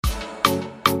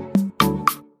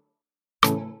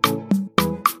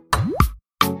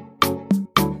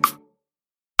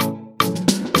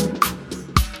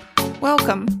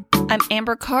Welcome. I'm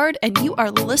Amber Card, and you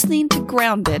are listening to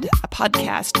Grounded, a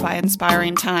podcast by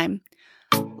Inspiring Time.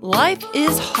 Life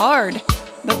is hard,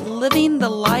 but living the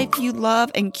life you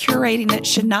love and curating it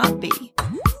should not be.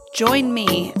 Join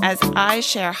me as I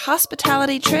share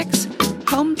hospitality tricks,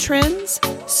 home trends,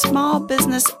 small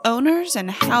business owners and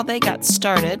how they got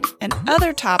started, and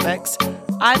other topics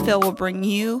I feel will bring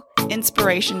you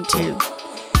inspiration too.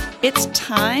 It's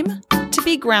time to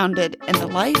be grounded in the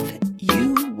life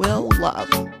you will love.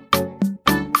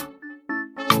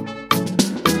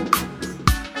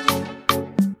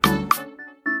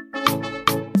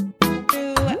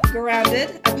 Grounded,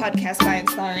 a podcast by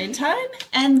Inspiring Time,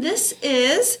 and this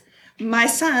is my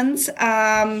son's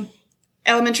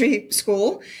elementary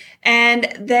school, and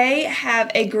they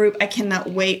have a group I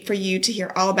cannot wait for you to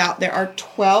hear all about. There are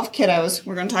 12 kiddos.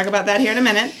 We're going to talk about that here in a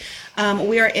minute.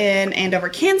 We are in Andover,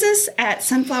 Kansas at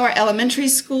Sunflower Elementary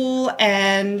School,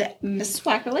 and Miss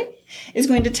Wackerly is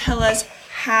going to tell us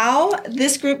how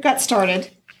this group got started.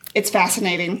 It's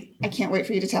fascinating. I can't wait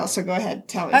for you to tell, so go ahead,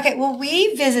 tell me. Okay, well,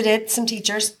 we visited some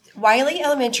teachers, Wiley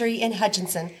Elementary in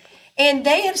Hutchinson, and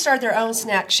they have started their own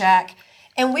snack shack,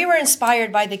 and we were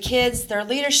inspired by the kids, their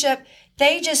leadership.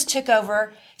 They just took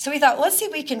over, so we thought, let's see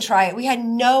if we can try it. We had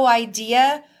no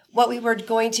idea what we were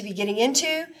going to be getting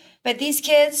into, but these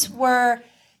kids were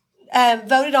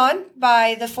voted on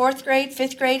by the 4th grade,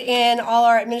 5th grade, and all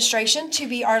our administration to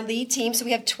be our lead team, so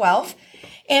we have 12.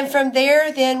 And from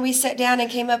there, then we sat down and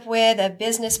came up with a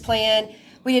business plan.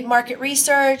 We did market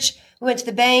research. We went to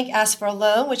the bank, asked for a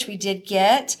loan, which we did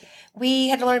get. We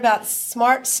had to learn about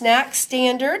smart snack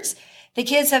standards. The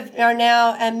kids are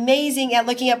now amazing at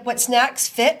looking up what snacks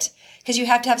fit, because you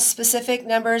have to have specific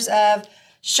numbers of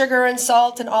sugar and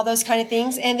salt and all those kind of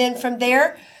things. And then from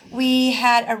there, we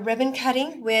had a ribbon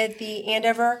cutting with the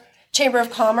Andover Chamber of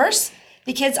Commerce.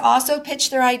 The kids also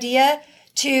pitched their idea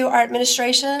to our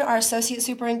administration, our associate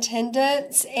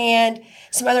superintendents, and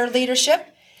some other leadership.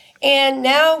 And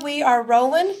now we are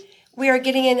rolling. We are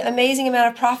getting an amazing amount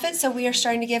of profit, so we are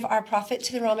starting to give our profit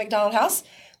to the Ronald McDonald House.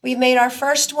 We've made our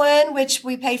first one, which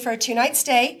we paid for a 2-night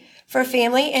stay for a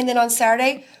family, and then on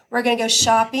Saturday, we're going to go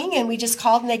shopping, and we just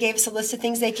called, and they gave us a list of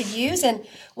things they could use, and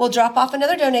we'll drop off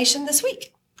another donation this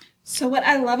week. So what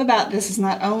I love about this is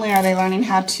not only are they learning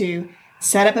how to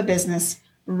set up a business,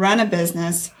 run a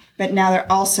business, but now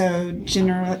they're also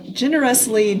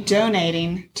generously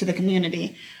donating to the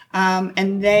community.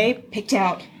 And they picked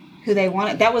out who they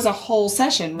wanted. That was a whole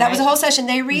session, right? That was a whole session.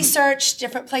 They researched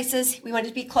different places. We wanted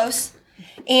to be close.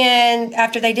 And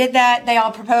after they did that, they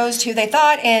all proposed who they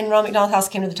thought, and Ronald McDonald House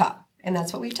came to the top. And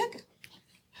that's what we took.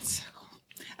 That's so cool.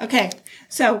 Okay,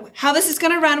 so how this is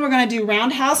going to run, we're going to do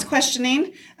roundhouse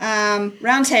questioning,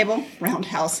 round table,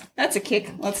 roundhouse. That's a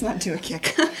kick. Let's not do a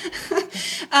kick.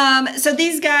 So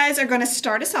these guys are going to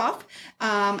start us off,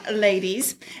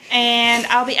 ladies, and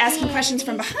I'll be asking questions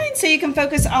from behind so you can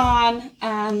focus on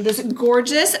this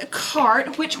gorgeous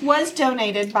cart, which was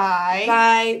donated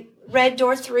by Red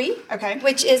Door 3, okay,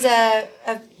 which is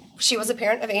she was a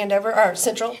parent of Andover, or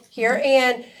Central here,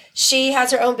 and she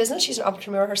has her own business. She's an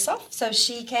entrepreneur herself, so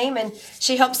she came and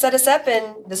she helped set us up,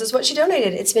 and this is what she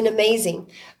donated. It's been amazing.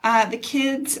 The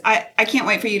kids, I can't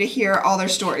wait for you to hear all their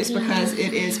stories because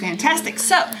it is fantastic.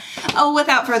 So,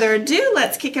 without further ado,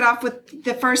 let's kick it off with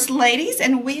the first ladies,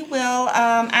 and we will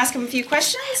ask them a few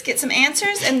questions, get some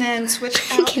answers, and then switch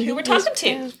out who we're talking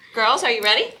to. Girls, are you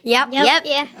ready? Yep.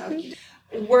 Yeah.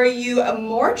 Were you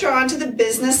more drawn to the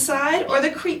business side or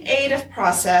the creative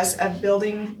process of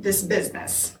building this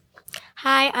business?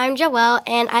 Hi, I'm Joelle,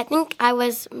 and I think I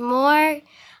was more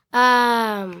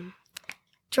drawn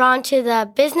to the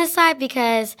business side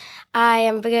because I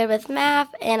am good with math,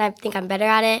 and I think I'm better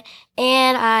at it.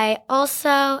 And I also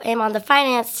am on the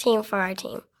finance team for our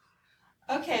team.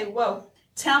 Okay, well,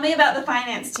 tell me about the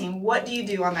finance team. What do you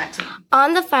do on that team?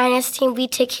 On the finance team, we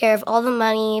take care of all the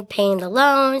money, paying the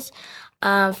loans,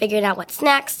 figuring out what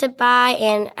snacks to buy,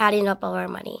 and adding up all our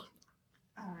money.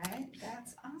 All right,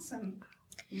 that's awesome.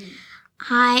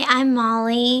 Hi, I'm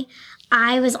Molly.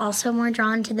 I was also more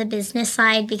drawn to the business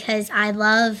side because I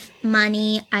love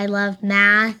money, I love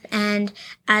math, and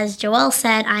as Joelle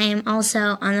said, I am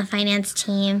also on the finance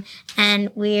team, and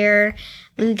we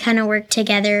kind of work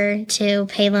together to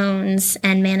pay loans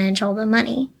and manage all the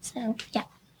money. So, yeah.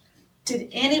 Did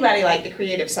anybody like the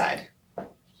creative side?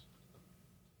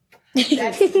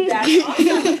 That's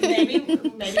awesome. Maybe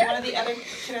one of the other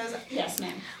kiddos. Yes,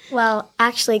 ma'am. Well,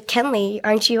 actually, Kenley,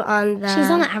 aren't you on the She's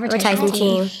on the advertising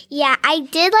team? Yeah, I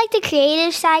did like the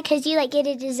creative side because you get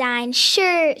to design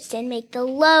shirts and make the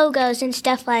logos and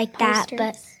stuff like that.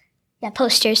 But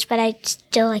posters. But I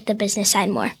still like the business side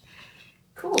more.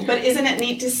 Cool. But isn't it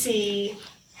neat to see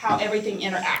how everything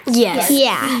interacts? Yes. Right?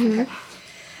 Yeah.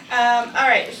 All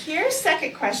right. Here's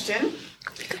second question.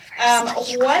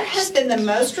 What has been the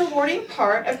most rewarding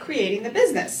part of creating the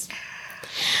business?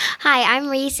 Hi, I'm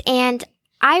Reese, and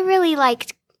I really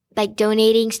liked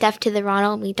donating stuff to the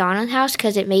Ronald McDonald House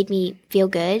because it made me feel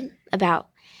good about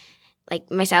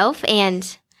myself,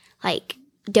 and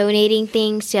donating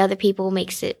things to other people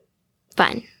makes it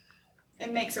fun.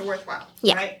 It makes it worthwhile.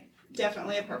 Yeah. Right?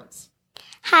 Definitely a purpose.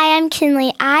 Hi, I'm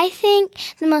Kinley. I think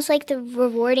the most the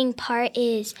rewarding part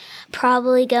is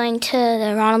probably going to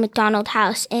the Ronald McDonald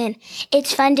House, and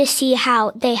it's fun to see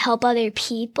how they help other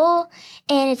people,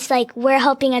 and it's we're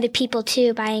helping other people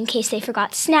too by in case they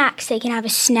forgot snacks, they can have a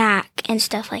snack and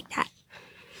stuff like that.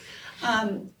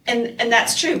 And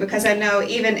that's true, because I know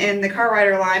even in the car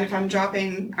rider line, if I'm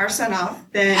dropping our son off,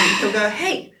 then he'll go,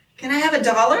 hey, can I have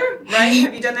 $1? Right?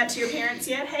 Have you done that to your parents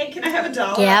yet? Hey, can I have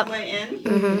 $1 Yep. on the way in?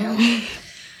 Mm-hmm.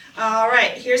 All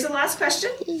right, here's the last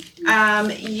question.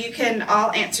 You can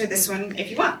all answer this one if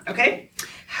you want, okay?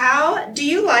 How do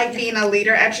you like being a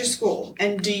leader at your school,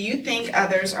 and do you think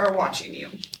others are watching you?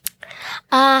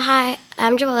 Hi,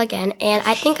 I'm Joel again, and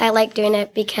I think I like doing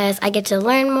it because I get to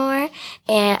learn more,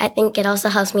 and I think it also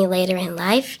helps me later in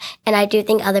life. And I do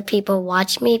think other people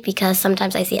watch me because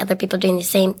sometimes I see other people doing the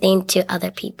same thing to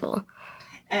other people.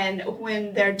 And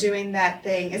when they're doing that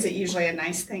thing, is it usually a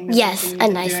nice thing? that Yes, they see a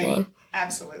you nice doing? thing.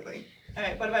 Absolutely. All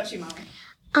right, what about you,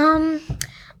 Molly?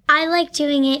 I like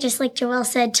doing it, just like Joelle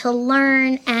said, to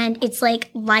learn, and it's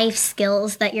life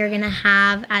skills that you're going to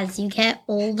have as you get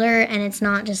older, and it's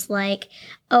not just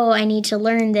oh, I need to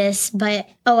learn this, but,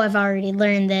 oh, I've already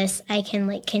learned this, I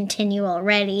can continue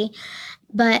already.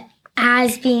 But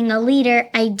as being a leader,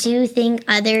 I do think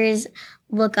others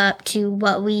look up to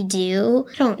what we do.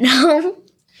 I don't know.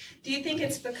 Do you think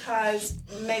it's because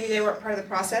maybe they weren't part of the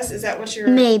process? Is that what you're...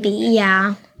 Maybe,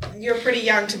 yeah. You're pretty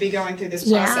young to be going through this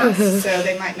Yeah. process, so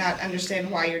they might not understand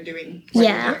why you're doing what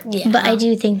Yeah. you're doing. But I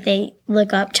do think they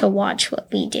look up to watch what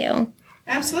we do.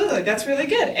 Absolutely. That's really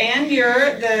good. And you're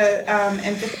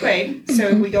in 5th grade,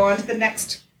 so we go on to the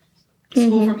next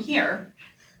school from here.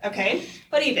 Okay.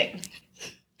 What do you think?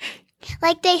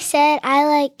 Like they said, I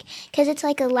like, because it's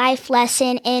a life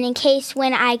lesson, and in case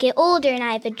when I get older and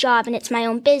I have a job and it's my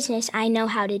own business, I know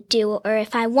how to do it. Or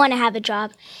if I want to have a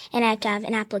job and I have to have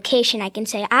an application, I can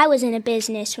say I was in a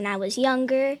business when I was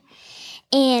younger.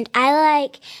 And I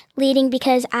like leading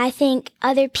because I think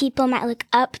other people might look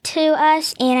up to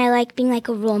us, and I like being a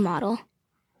role model.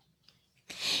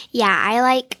 Yeah, I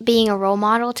like being a role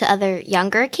model to other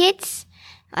younger kids.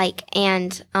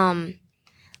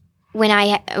 When I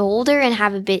am older and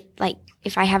have a bit,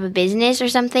 if I have a business or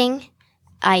something,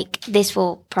 this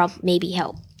will maybe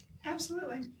help.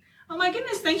 Absolutely. Oh my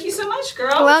goodness. Thank you so much,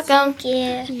 girls. You're welcome.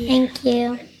 Thank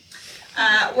you.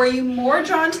 Were you more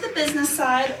drawn to the business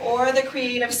side or the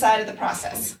creative side of the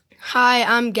process? Hi,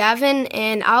 I'm Gavin,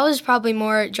 and I was probably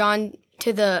more drawn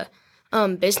to the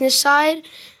business side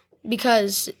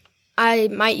because I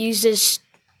might use this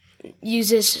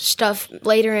stuff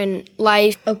later in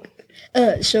life.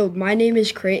 So my name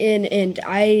is Creighton, and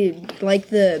I like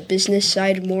the business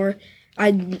side more.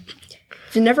 I've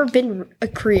never been a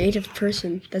creative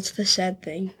person. That's the sad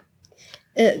thing.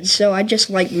 So I just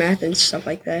like math and stuff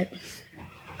like that.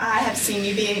 I have seen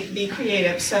you be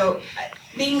creative. So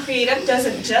being creative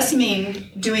doesn't just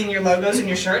mean doing your logos and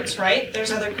your shirts, right?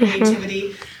 There's other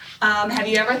creativity. Have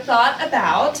you ever thought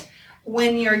about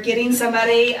when you're getting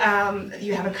somebody,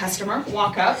 you have a customer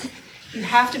walk up, you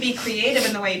have to be creative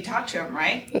in the way you talk to them,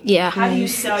 right? Yeah. How do you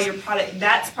sell your product?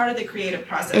 That's part of the creative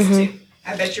process too.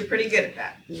 I bet you're pretty good at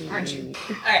that, aren't you?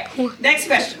 All right, next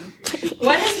question.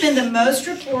 What has been the most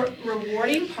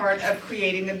rewarding part of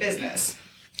creating the business?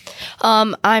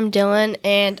 I'm Dylan,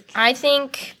 and I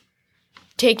think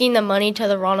taking the money to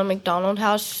the Ronald McDonald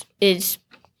House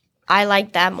I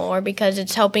like that more because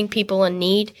it's helping people in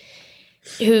need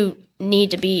who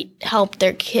need to help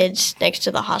their kids next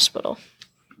to the hospital,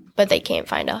 but they can't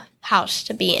find a house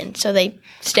to be in, so they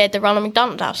stay at the Ronald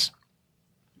McDonald House.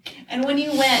 And when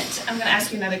you went, I'm going to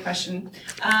ask you another question.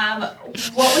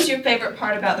 What was your favorite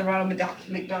part about the Ronald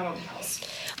McDonald House?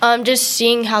 Just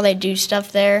seeing how they do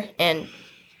stuff there and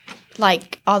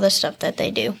all the stuff that they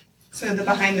do. So the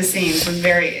behind the scenes was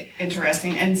very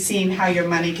interesting, and seeing how your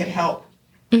money could help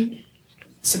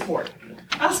support.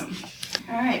 Awesome.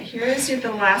 All right, here's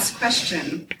the last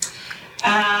question.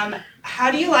 How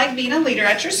do you like being a leader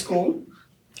at your school?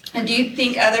 And do you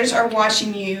think others are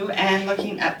watching you and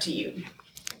looking up to you?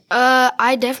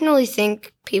 I definitely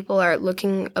think people are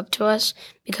looking up to us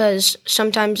because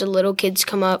sometimes the little kids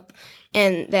come up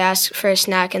and they ask for a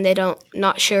snack and they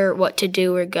not sure what to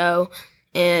do or go,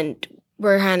 and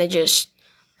we're kind of just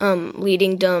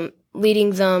leading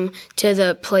them to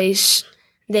the place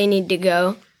they need to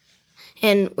go.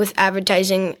 And with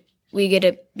advertising, we get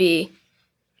to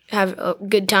have a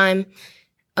good time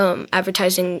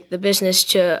advertising the business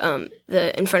to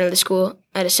in front of the school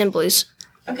at assemblies.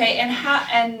 Okay,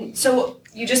 and so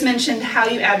you just mentioned how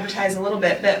you advertise a little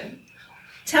bit, but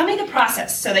tell me the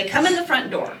process. So they come in the front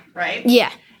door, right?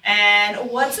 Yeah.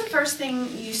 And what's the first thing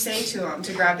you say to them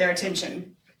to grab their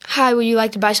attention? Hi, would you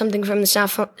like to buy something from the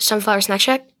Sunflower Snack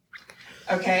Shack?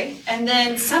 Okay, and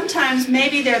then sometimes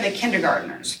maybe they're the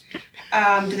kindergartners.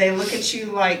 Do they look at you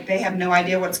like they have no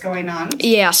idea what's going on?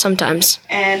 Yeah, sometimes.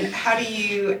 And how do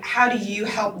you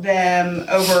help them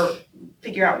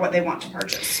figure out what they want to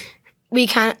purchase? We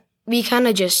kind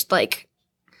of just like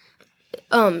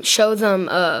show them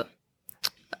a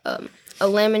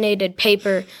laminated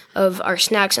paper of our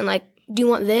snacks and like, do you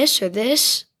want this or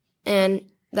this? And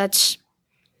that's.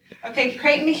 Okay,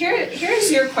 Creighton,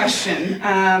 here's your question.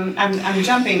 I'm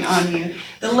jumping on you.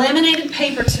 The laminated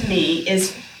paper to me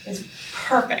is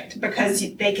perfect because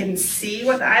they can see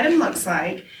what the item looks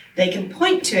like. They can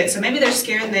point to it. So maybe they're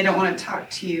scared and they don't want to talk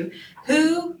to you.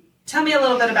 Tell me a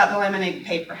little bit about the laminated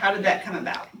paper. How did that come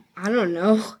about? I don't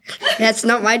know. That's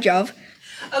not my job.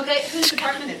 Okay, whose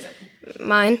department is it?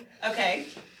 Mine. Okay.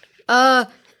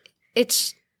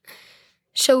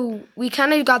 So we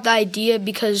kind of got the idea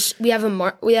because we have a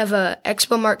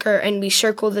expo marker and we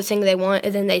circle the thing they want,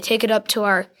 and then they take it up to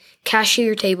our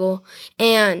cashier table,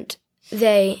 and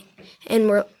they're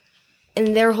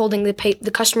holding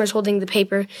the customer's holding the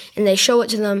paper, and they show it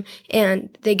to them,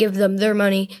 and they give them their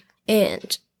money,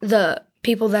 and the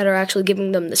people that are actually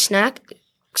giving them the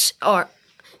snacks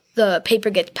the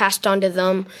paper gets passed on to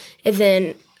them, and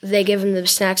then they give them the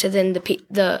snacks, and then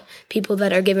the people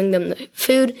that are giving them the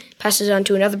food passes on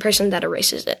to another person that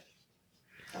erases it.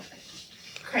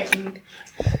 Great.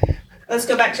 Let's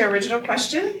go back to our original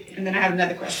question, and then I have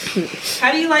another question.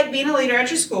 How do you like being a leader at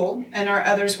your school, and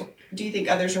do you think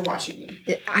others are watching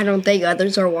you? I don't think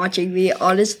others are watching me.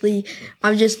 Honestly,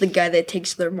 I'm just the guy that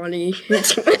takes their money.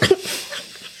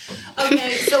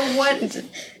 Okay, so what?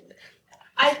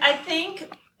 I think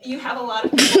you have a lot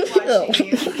of people watching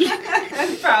you.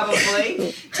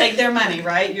 Probably take their money,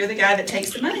 right? You're the guy that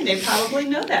takes the money. They probably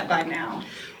know that by now.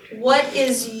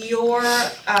 What's your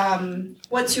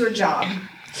job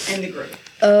in the group?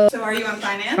 So are you on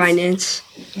finance? Finance.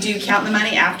 Do you count the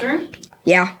money after?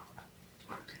 Yeah.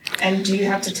 And do you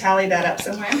have to tally that up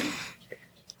somewhere?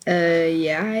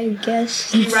 Yeah, I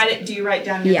guess. Do you write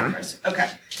down your numbers?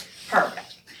 Okay, perfect.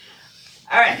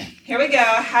 All right, here we go.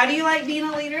 How do you like being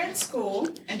a leader at school,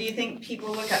 and do you think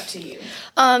people look up to you?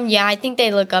 Yeah, I think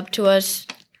they look up to us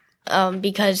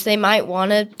because they might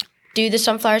want to do the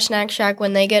Sunflower Snack Shack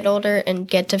when they get older and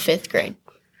get to 5th grade.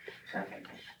 Perfect.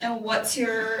 And what's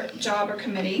your job or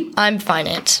committee? I'm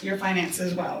finance. You're finance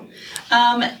as well.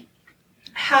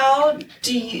 How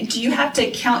do you have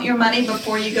to count your money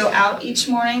before you go out each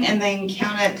morning and then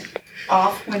count it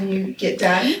off when you get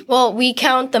done? Well, we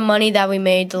count the money that we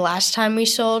made the last time we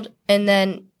sold, and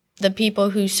then the people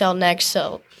who sell next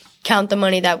count the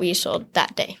money that we sold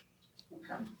that day.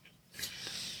 Okay.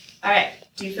 All right.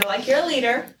 Do you feel like you're a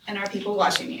leader, and are people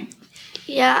watching you?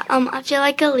 Yeah, I feel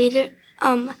like a leader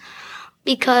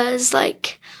because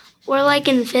we're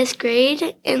in 5th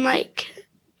grade, and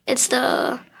it's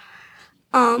the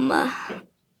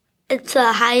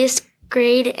highest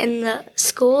grade in the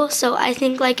school, so I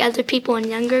think other people in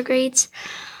younger grades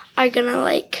are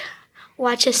gonna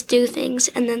watch us do things,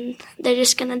 and then they're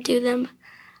just gonna do them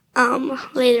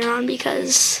later on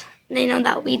because they know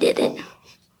that we did it.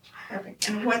 Perfect.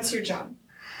 And what's your job?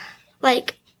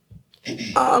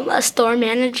 A store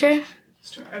manager.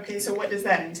 Okay, so what does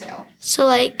that entail?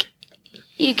 So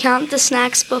you count the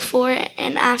snacks before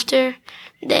and after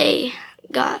they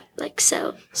got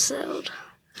sold.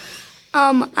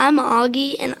 I'm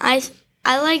Augie, and I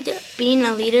like being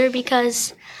a leader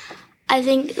because I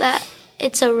think that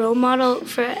I'm a role model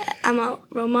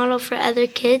for other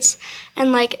kids,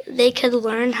 and they could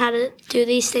learn how to do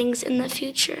these things in the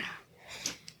future.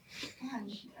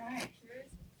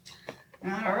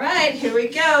 All right, here we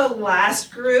go.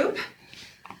 Last group.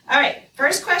 All right,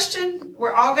 first question.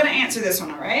 We're all going to answer this one,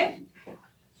 all right?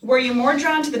 Were you more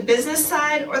drawn to the business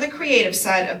side or the creative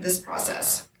side of this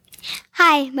process?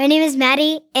 Hi, my name is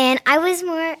Maddie, and I was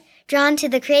more drawn to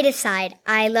the creative side.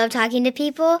 I love talking to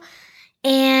people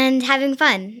and having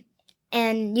fun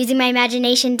and using my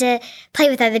imagination to play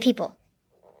with other people.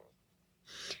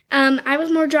 I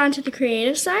was more drawn to the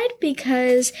creative side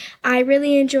because I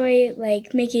really enjoy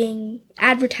like making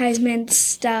advertisements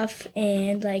stuff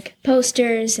and like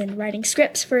posters and writing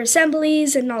scripts for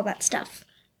assemblies and all that stuff.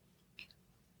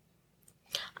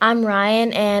 I'm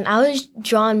Ryan, and I was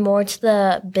drawn more to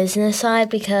the business side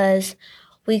because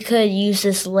we could use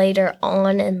this later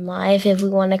on in life if we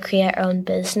want to create our own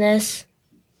business.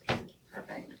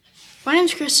 My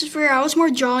name's Christopher. I was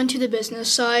more drawn to the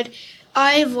business side.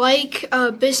 I like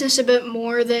business a bit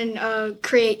more than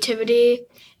creativity,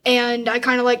 and I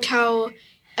kind of liked how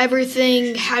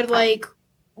everything had like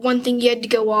one thing you had to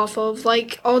go off of.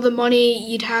 Like all the money,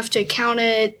 you'd have to count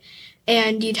it,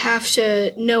 and you'd have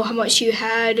to know how much you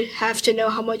had, have to know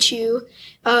how much you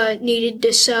needed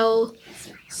to sell.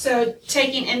 So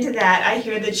taking into that, I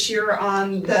hear that you're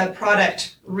on the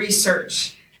product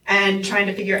research and trying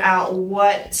to figure out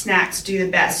what snacks do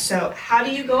the best. So how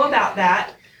do you go about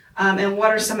that? And what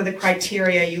are some of the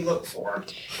criteria you look for?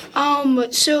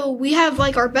 So we have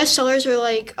like our best sellers are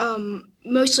like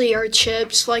mostly our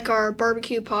chips, like our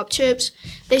barbecue pop chips.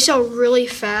 They sell really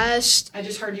fast. I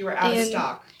just heard you were out of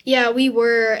stock. Yeah, we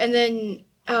were. And then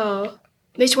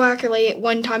Miss Wackerly at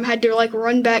one time had to like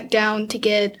run back down to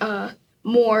get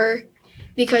more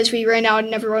because we ran out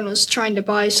and everyone was trying to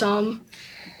buy some.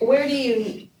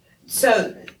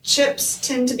 So chips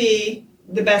tend to be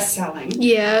the best selling.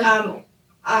 Yeah.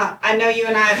 I know you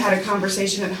and I have had a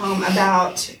conversation at home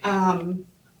about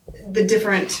the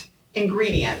different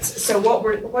ingredients. So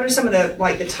what are some of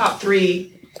the top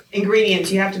 3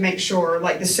 ingredients you have to make sure,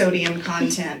 like the sodium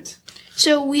content?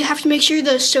 So we have to make sure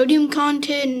the sodium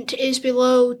content is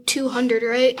below 200,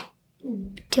 right?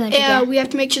 200. Yeah, we have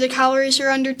to make sure the calories are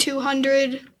under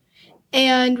 200,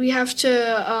 and we have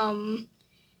to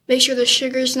make sure the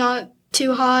sugar's not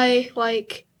too high.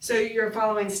 So you're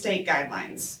following state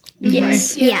guidelines.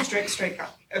 Yes. Right? Yeah. Strict.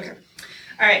 Okay.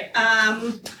 All right.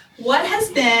 What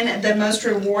has been the most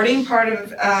rewarding part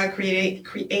of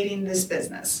creating this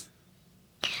business?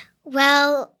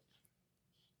 Well,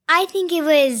 I think it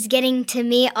was getting to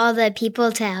meet all the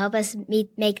people to help us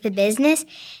make the business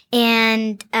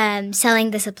and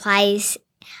selling the supplies.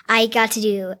 I got to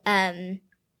do,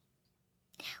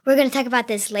 we're going to talk about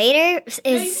this later,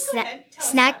 is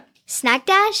Snack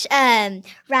Dash.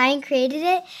 Ryan created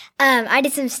it. I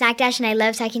did some Snack Dash and I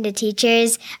love talking to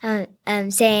teachers,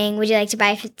 saying, would you like to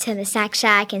buy to the Snack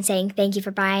Shack, and saying thank you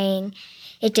for buying.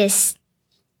 It just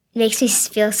makes me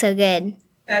feel so good.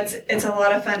 It's a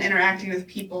lot of fun interacting with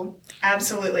people.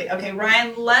 Absolutely. Okay,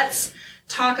 Ryan, let's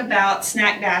talk about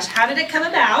Snack Dash. How did it come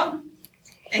about?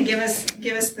 And give us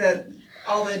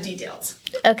all the details.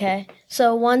 Okay,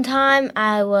 so one time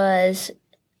I was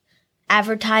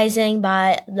advertising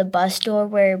by the bus door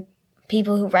where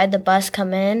people who ride the bus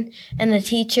come in, and the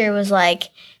teacher was like,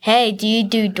 hey, do you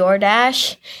do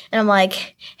DoorDash? And I'm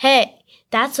like, hey,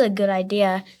 that's a good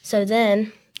idea. So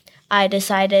then I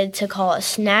decided to call it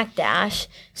Snack Dash.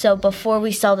 So before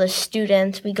we sell the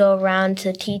students, we go around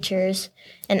to teachers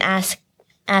and ask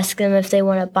them if they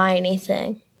want to buy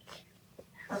anything.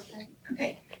 Perfect.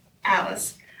 Okay.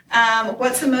 Alice,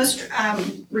 what's the most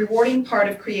rewarding part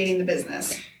of creating the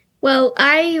business? Well,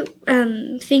 I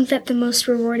think that the most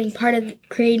rewarding part of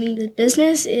creating the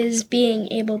business is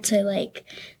being able to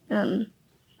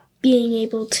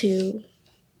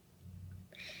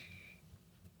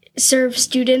serve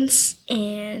students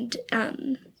and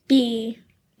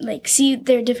see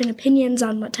their different opinions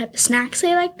on what type of snacks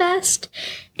they like best,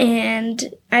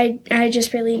 and I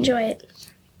just really enjoy it.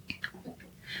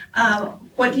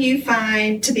 What do you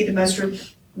find to be the most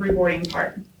rewarding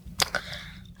part?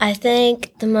 I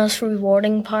think the most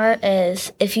rewarding part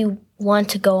is if you want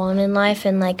to go on in life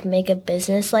and make a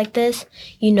business like this,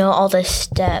 you know all the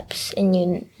steps and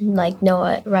you know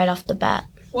it right off the bat.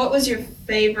 What was your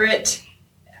favorite?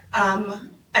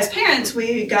 As parents,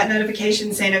 we got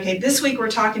notifications saying, okay, this week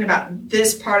we're talking about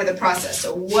this part of the process.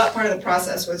 So what part of the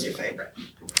process was your favorite?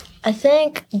 I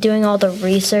think doing all the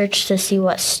research to see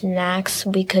what snacks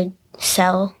we could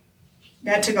sell.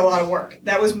 That took a lot of work.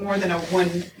 That was more than a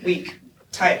 1 week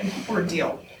type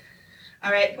ordeal.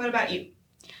 All right, what about you?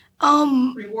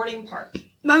 Rewarding part.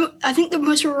 I think the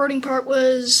most rewarding part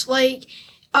was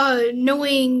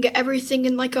knowing everything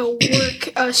in a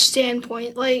work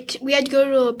standpoint. We had to go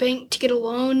to a bank to get a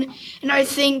loan, and I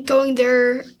think going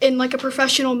there in a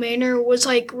professional manner was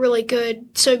really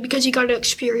good. So because you got to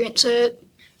experience it.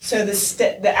 So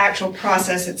the actual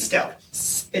process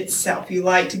itself, you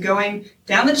liked going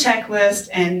down the checklist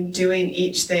and doing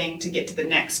each thing to get to the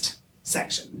next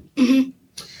section. Mm-hmm.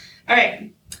 All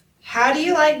right. How do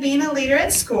you like being a leader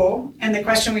at school? And the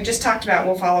question we just talked about,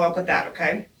 we'll follow up with that,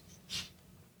 okay?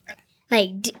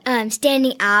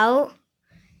 standing out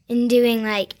and doing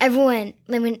like everyone.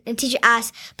 Like when a teacher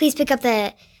asks, please pick up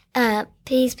that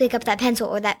pencil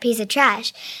or that piece of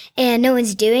trash, and no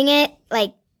one's doing it.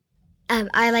 Like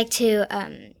I like to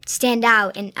stand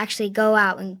out and actually go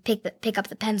out and pick up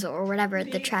the pencil or whatever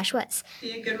the trash was.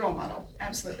 Be a good role model,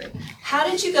 absolutely. How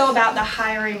did you go about the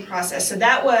hiring process? So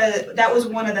that was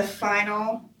one of the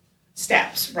final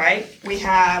steps, right? We've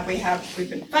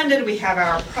been funded, we have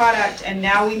our product, and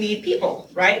now we need people,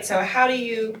 right? So how did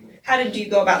you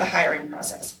go about the hiring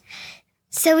process?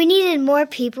 So we needed more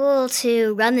people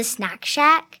to run the snack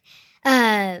shack.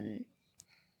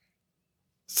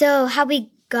 So how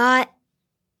we got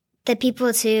the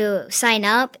people to sign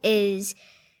up is,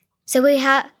 so we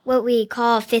have what we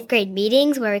call 5th grade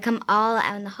meetings where we come all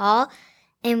out in the hall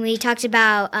and we talked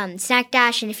about Snack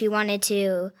Dash and if you wanted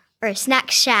to, or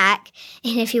Snack Shack,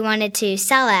 and if you wanted to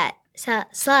sell it.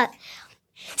 So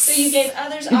you gave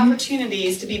others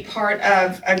opportunities to be part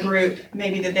of a group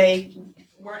maybe that they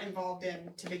weren't involved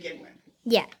in to begin with.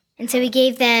 Yeah, and so we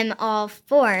gave them all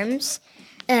forms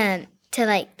to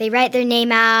like, they write their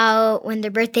name out, when their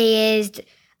birthday is,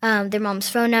 their mom's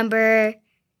phone number,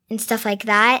 and stuff like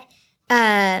that.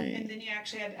 And then you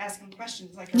actually had to ask them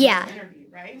questions, like a yeah, interview,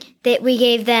 right? That we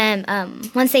gave them,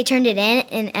 once they turned it in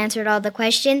and answered all the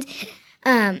questions,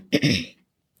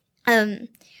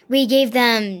 we gave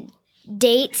them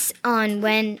dates on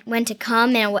when to come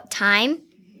and at what time.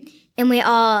 And we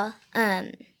all,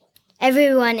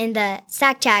 everyone in the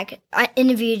Snack Shack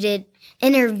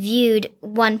interviewed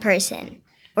one person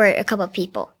or a couple of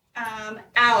people.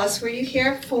 Alice, were you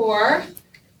here for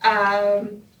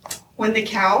when the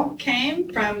cow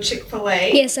came from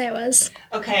Chick-fil-A? Yes, I was.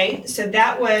 Okay, so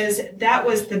that was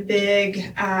the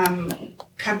big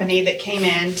company that came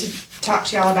in to talk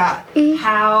to y'all about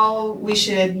how we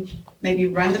should maybe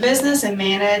run the business and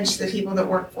manage the people that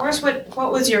work for us.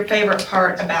 What was your favorite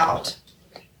part about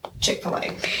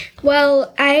Chick-fil-A?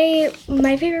 Well,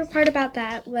 my favorite part about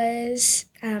that was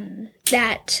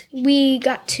that we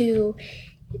got to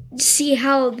see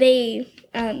how they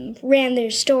ran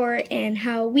their store and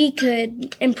how we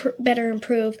could better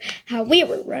improve how we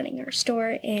were running our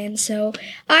store. And so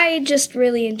I just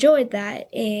really enjoyed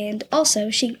that. And also,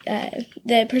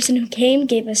 the person who came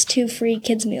gave us 2 free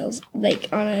kids meals, like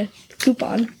on a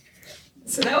coupon.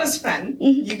 So that was fun.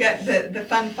 Mm-hmm. You got the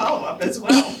fun follow-up as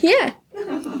well. Yeah.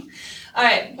 All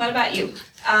right, what about you?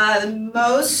 How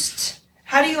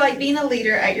do you like being a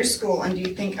leader at your school, and do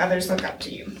you think others look up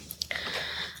to you?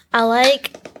 I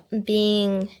like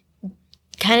being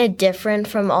kind of different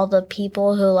from all the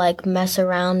people who like mess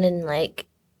around and like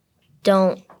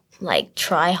don't like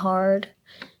try hard,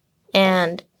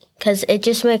 and because it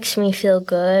just makes me feel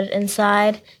good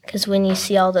inside, because when you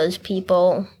see all those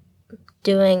people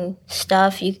doing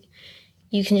stuff, you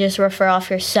can just refer off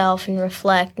yourself and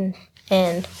reflect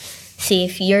and see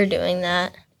if you're doing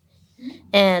that.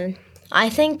 And I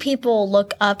think people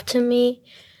look up to me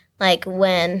like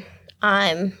when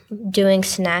I'm doing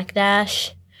Snack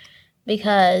Dash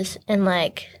and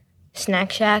like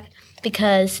Snack Shack,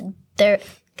 because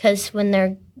when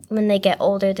they get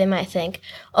older they might think,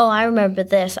 oh, I remember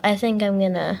this, I think I'm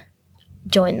gonna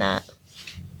join that.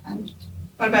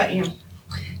 What about you?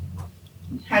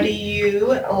 How do you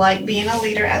like being a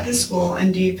leader at the school,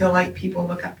 and do you feel like people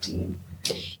look up to you?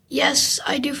 Yes,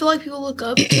 I do feel like people look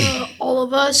up to all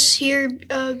of us here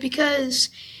because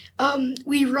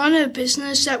we run a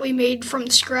business that we made from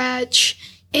scratch,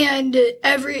 and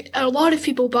a lot of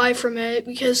people buy from it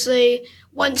because they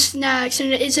want snacks,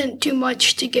 and it isn't too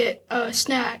much to get a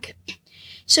snack.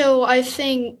 So I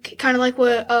think, kind of like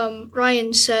what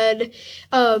Ryan said,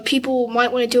 people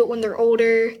might want to do it when they're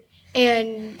older,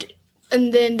 and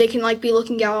then they can like be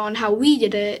looking out on how we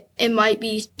did it and might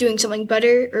be doing something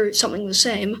better or something the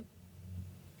same.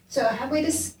 So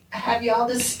have y'all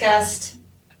discussed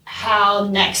how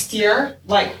next year,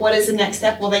 like what is the next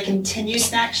step? Will they continue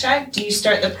Snack Shack? Do you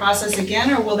start the process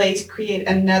again, or will they create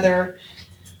another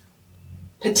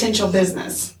potential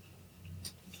business?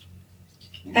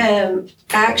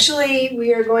 Actually,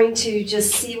 we are going to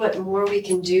just see what more we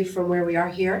can do from where we are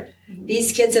here.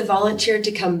 These kids have volunteered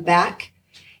to come back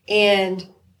and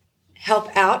help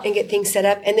out and get things set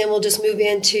up, and then we'll just move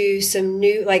into some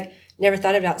new, like, never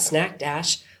thought about Snack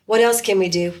Dash. What else can we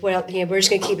do? Well, we're just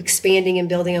going to keep expanding and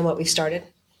building on what we've started.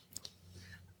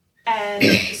 And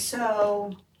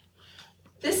so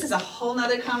this is a whole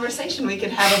nother conversation we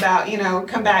could have about,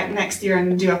 come back next year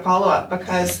and do a follow-up,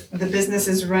 because the business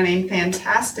is running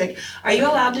fantastic. Are you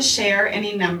allowed to share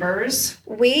any numbers?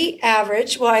 We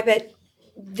average, I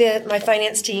bet my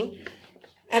finance team,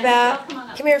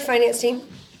 come here, finance team.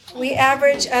 We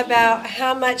average about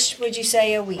how much would you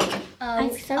say a week? A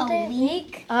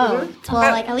week? Oh,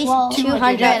 well, like at least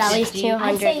 200, at least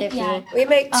 250. Yeah. We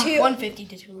make 150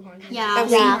 to 200. a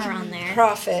week around there.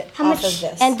 profit off of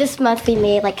this. And this month we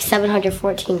made like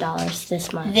 $714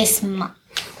 this month. This month.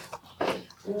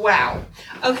 Wow.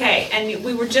 Okay, and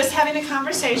we were just having a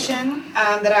conversation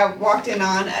that I walked in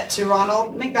on to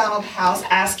Ronald McDonald House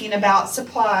asking about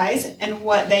supplies and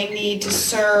what they need to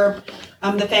serve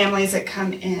the families that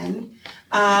come in.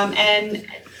 And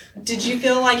did you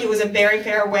feel like it was a very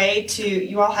fair way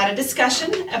you all had a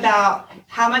discussion about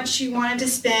how much you wanted to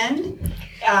spend,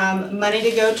 money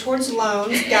to go towards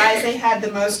loans? Guys, they had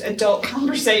the most adult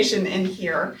conversation in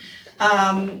here.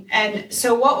 And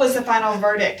so what was the final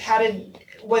verdict? How did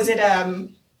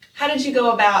you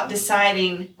go about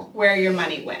deciding where your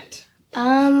money went?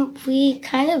 We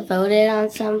kind of voted on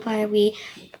some point. We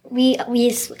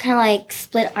kind of like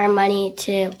split our money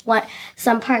to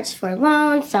some parts for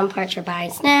loans, some parts for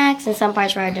buying snacks, and some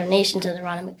parts for our donation to the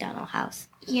Ronald McDonald House.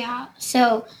 Yeah.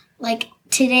 So, like,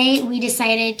 today we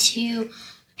decided to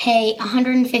pay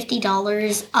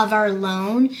 $150 of our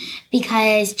loan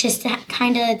because just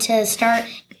to start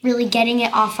really getting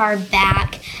it off our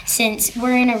back, since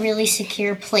we're in a really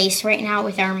secure place right now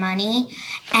with our money,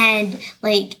 and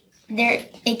like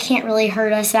it can't really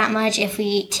hurt us that much if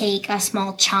we take a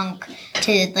small chunk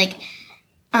to like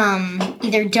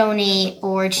either donate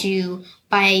or to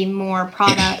buy more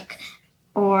product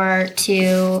or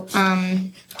to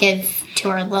give to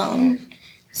our loan,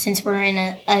 since we're in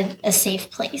a safe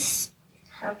place.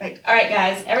 Perfect. All right,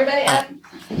 guys, everybody up.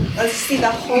 Let's see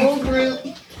the whole group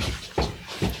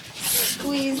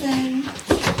squeezing.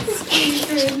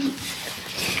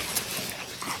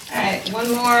 All right,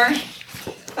 one more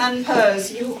fun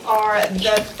pose. You are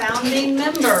the founding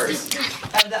members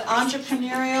of the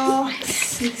Entrepreneurial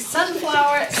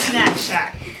Sunflower Snack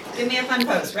Shack. Give me a fun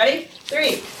pose. Ready?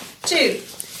 3, 2,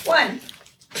 1.